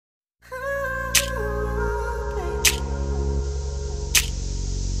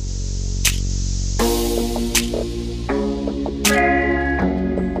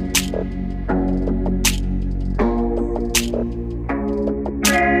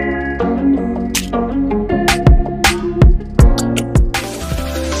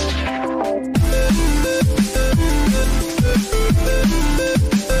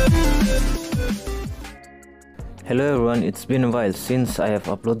it's been a while since I have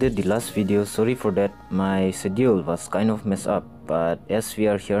uploaded the last video. Sorry for that, my schedule was kind of messed up, but as we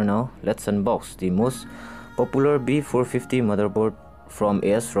are here now, let's unbox the most popular B450 motherboard from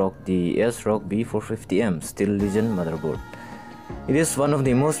Asrock, the Asrock B450M Steel Legend motherboard. It is one of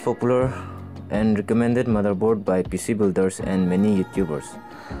the most popular and recommended motherboard by PC builders and many YouTubers.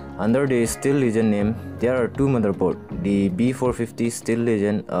 Under the Steel Legend name, there are two motherboards, the B450 Steel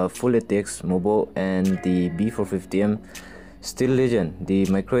Legend, a full ATX MOBO, and the B450M Steel Legend, the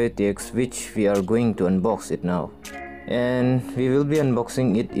micro ATX, which we are going to unbox it now. And we will be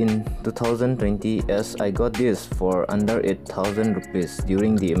unboxing it in 2020, as I got this for under 8,000 rupees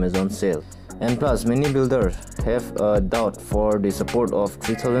during the Amazon sale. And plus, many builders have a doubt for the support of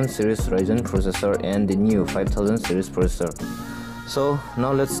 3000 series Ryzen processor and the new 5000 series processor. So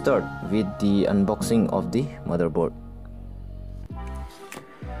now let's start with the unboxing of the motherboard.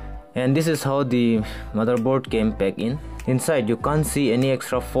 And this is how the motherboard came packed in. Inside you can't see any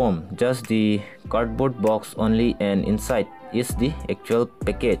extra foam, just the cardboard box only, and inside is the actual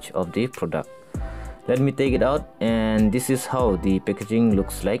package of the product. Let me take it out, and this is how the packaging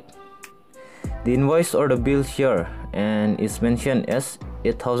looks like. The invoice or the bill here and is mentioned as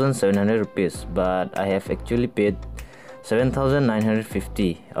 8,700 rupees, but I have actually paid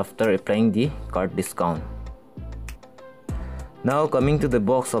 7,950 after applying the card discount. Now coming to the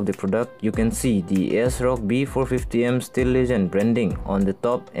box of the product, you can see the Asrock B450M Steel Legend branding on the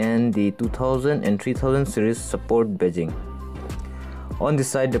top and the 2000 and 3000 series support badging. On the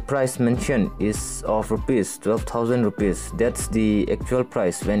side, the price mentioned is of rupees 12,000 rupees. That's the actual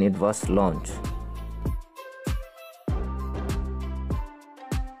price when it was launched.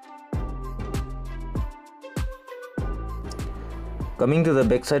 Coming to the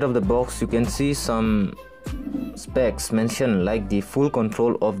back side of the box, you can see some specs mentioned, like the full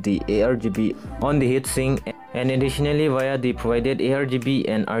control of the ARGB on the heatsink, and additionally via the provided ARGB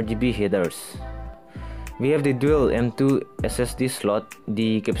and RGB headers. We have the dual M2 SSD slot.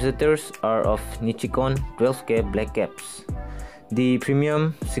 The capacitors are of Nichicon 12K black caps. The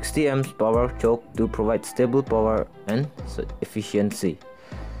premium 60 amps power choke to provide stable power and efficiency.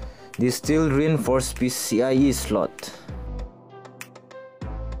 The steel reinforced PCIe slot.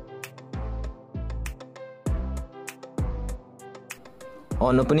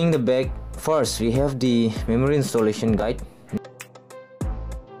 On opening the bag, first we have the memory installation guide.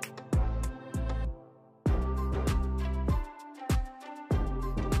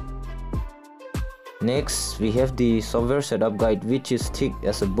 Next, we have the software setup guide, which is thick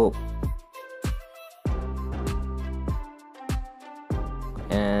as a book.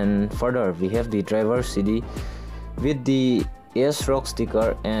 And further, we have the driver CD with the Asrock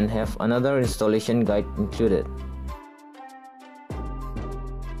sticker and have another installation guide included.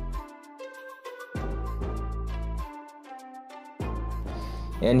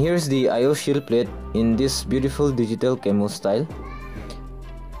 And here's the IO shield plate in this beautiful digital camo style.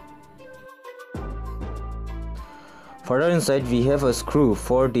 Further inside, we have a screw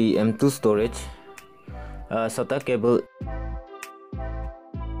for the M2 storage, a SATA cable,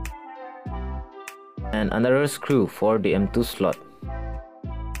 and another screw for the M2 slot.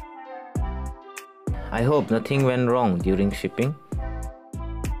 I hope nothing went wrong during shipping.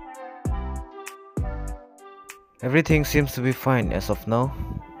 Everything seems to be fine as of now.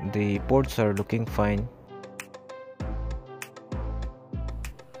 The ports are looking fine.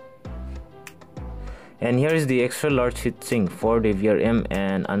 And here is the extra large heatsink for the VRM,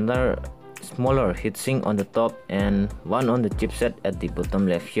 and another smaller heatsink on the top and one on the chipset at the bottom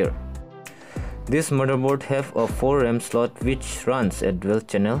left here. This motherboard have a 4 RAM slot which runs at dual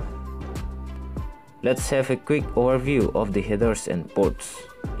channel. Let's have a quick overview of the headers and ports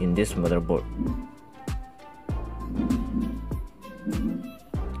in this motherboard.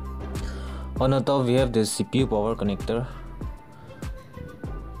 On the top, we have the CPU power connector,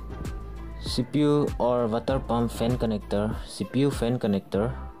 CPU or water pump fan connector, CPU fan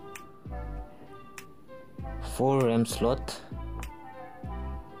connector, 4 RAM slot,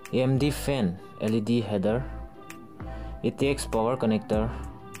 AMD fan LED header, ATX power connector,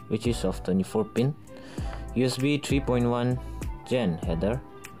 which is of 24 pin, USB 3.1 Gen header,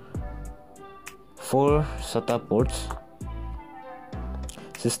 4 SATA ports,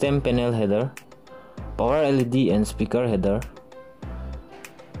 system panel header, power LED and speaker header,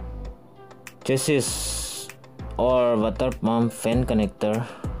 chassis or water pump fan connector,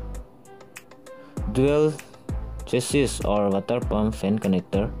 dual chassis or water pump fan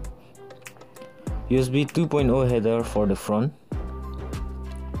connector, USB 2.0 header for the front,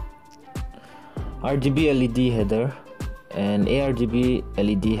 RGB LED header and ARGB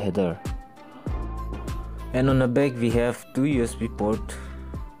LED header. And on the back we have two USB port,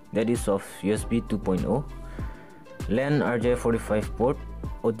 that is of USB 2.0, LAN RJ45 port,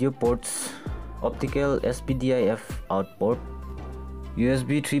 audio ports, optical SPDIF out port,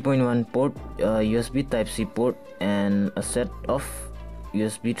 USB 3.1 port, USB Type-C port, and a set of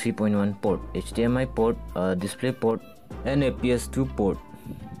USB 3.1 port, HDMI port, display port, and a PS2 port.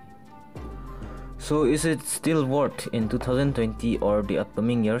 So is it still worth in 2020 or the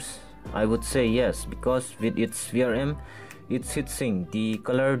upcoming years? I would say yes, because with its VRM, its heatsink, the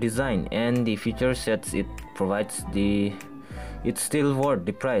color design, and the feature sets it provides, it's still worth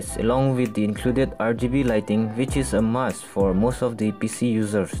the price, along with the included RGB lighting, which is a must for most of the PC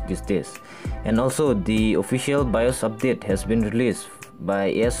users these days. And also the official BIOS update has been released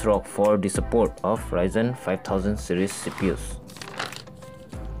by Asrock for the support of Ryzen 5000 series CPUs.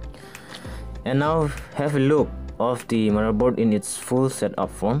 And now have a look of the motherboard in its full setup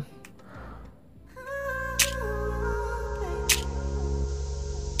form.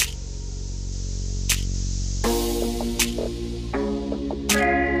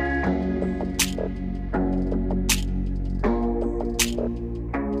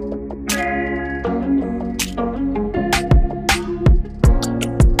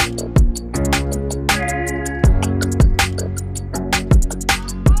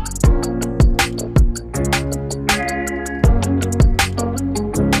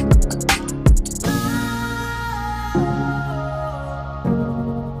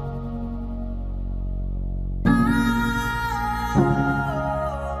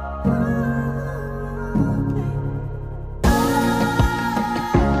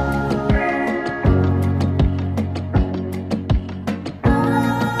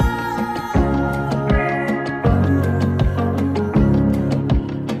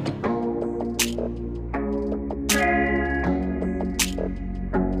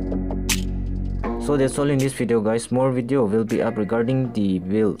 So that's all in this video guys. More video will be up regarding the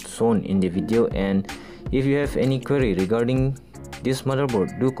build shown in the video, and if you have any query regarding this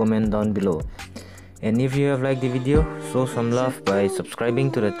motherboard, do comment down below. And if you have liked the video, show some love by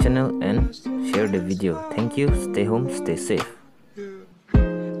subscribing to the channel and share the video. Thank you, stay home, stay safe.